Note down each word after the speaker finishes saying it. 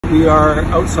We are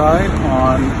outside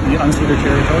on the unceded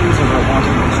territories of our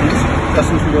Wanted Nations.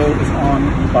 Justin Trudeau is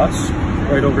on the bus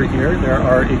right over here. There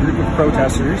are a group of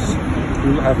protesters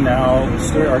who have now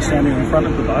are standing in front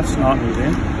of the bus, not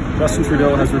moving. Justin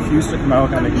Trudeau has refused to come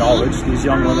out and acknowledge these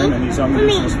young women and these young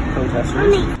Indigenous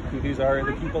protesters. These are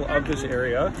the people of this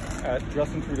area that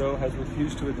Justin Trudeau has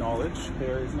refused to acknowledge.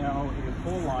 There is now a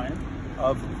full line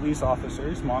of police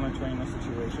officers monitoring the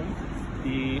situation.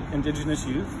 The Indigenous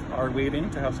youth are waiting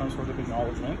to have some sort of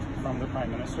acknowledgement from the Prime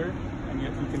Minister, and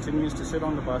yet he continues to sit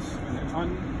on the bus and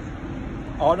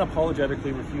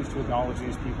unapologetically refuse to acknowledge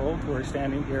these people who are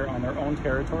standing here on their own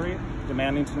territory,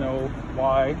 demanding to know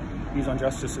why these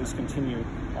injustices continue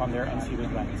on their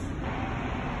unceded lands.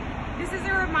 This is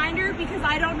a reminder because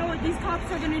I don't know what these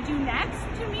cops are going to do next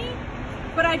to me,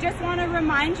 but I just want to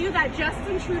remind you that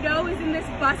Justin Trudeau is in this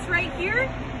bus right here,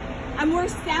 and we're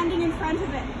standing in front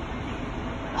of it.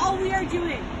 All we are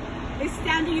doing is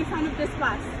standing in front of this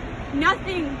bus.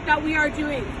 Nothing that we are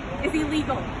doing is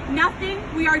illegal. Nothing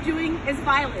we are doing is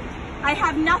violent. I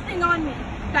have nothing on me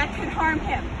that could harm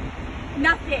him.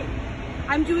 Nothing.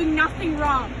 I'm doing nothing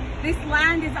wrong. This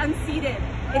land is unceded.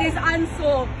 It is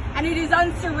unsold, and it is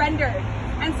unsurrendered.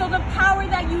 And so the power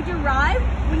that you derive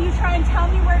when you try and tell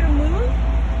me where to move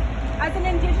as an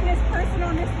Indigenous person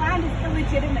on this land is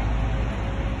illegitimate.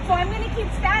 So I'm going to keep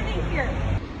standing here.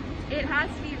 It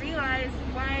has to be realized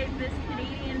why this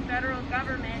Canadian federal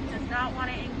government does not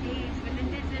want to engage with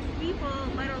Indigenous people,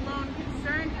 let alone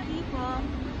concerned people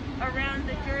around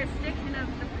the jurisdiction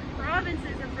of the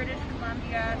provinces of British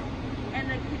Columbia and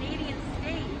the Canadian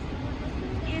state,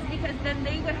 is because then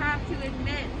they would have to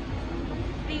admit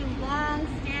the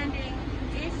long-standing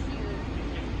issue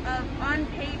of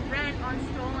unpaid rent on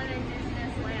stolen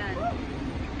Indigenous land.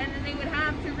 And then they would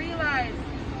have to realize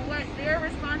what their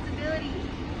responsibility,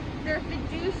 their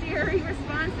fiduciary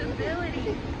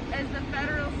responsibility as the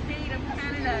federal state of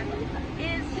Canada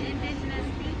is to Indigenous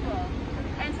people,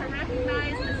 and to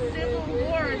recognize the civil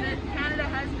war that Canada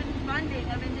has been funding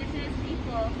of Indigenous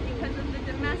people because of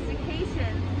the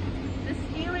domestication, the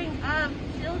stealing of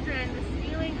children, the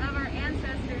stealing of our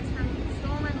ancestors from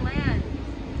stolen land,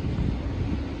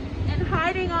 and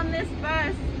hiding on this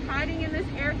bus, hiding in this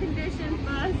air-conditioned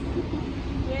bus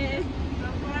with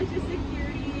a bunch of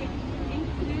security,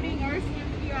 including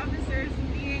RCMP officers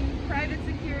being private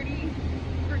security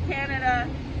for Canada.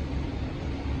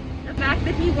 The fact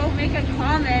that he won't make a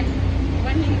comment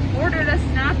when he ordered a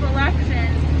snap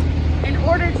election in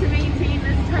order to maintain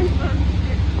this type of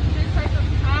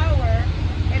power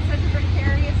at such a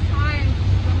precarious time,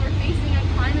 when we're facing a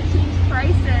climate change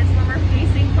crisis, when we're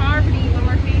facing poverty, when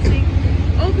we're facing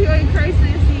opioid crises,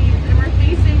 and we're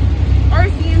facing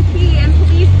RCMP and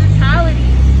police brutality.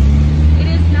 It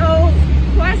is no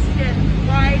question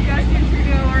why Justin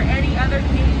Trudeau or any other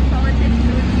Canadian politician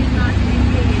would choose not to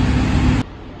engage.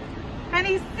 And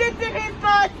he sits in his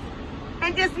bus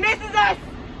and dismisses us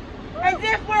as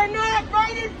if we're not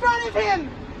right in front of him.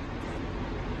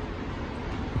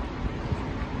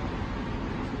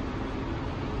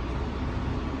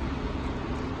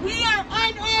 We are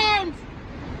unarmed.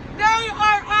 They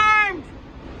are armed.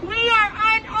 We are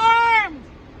unarmed.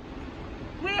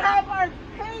 We have our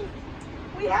hate.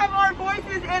 We have our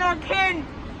voices and our kin.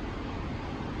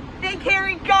 They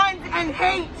carry guns and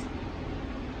hate.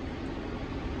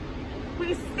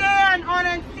 We stand on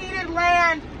unceded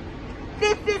land.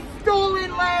 This is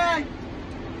stolen land.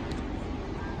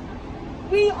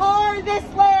 We are this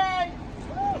land.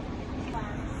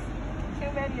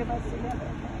 Too many of us together.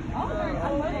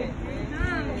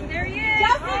 There he is.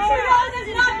 Justin Trudeau does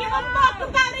not give a fuck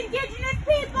about Indigenous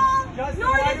people,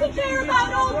 nor does he care about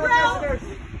old growth.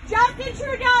 Justin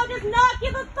Trudeau does not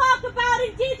give a fuck about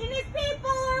Indigenous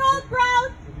people or old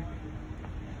growth.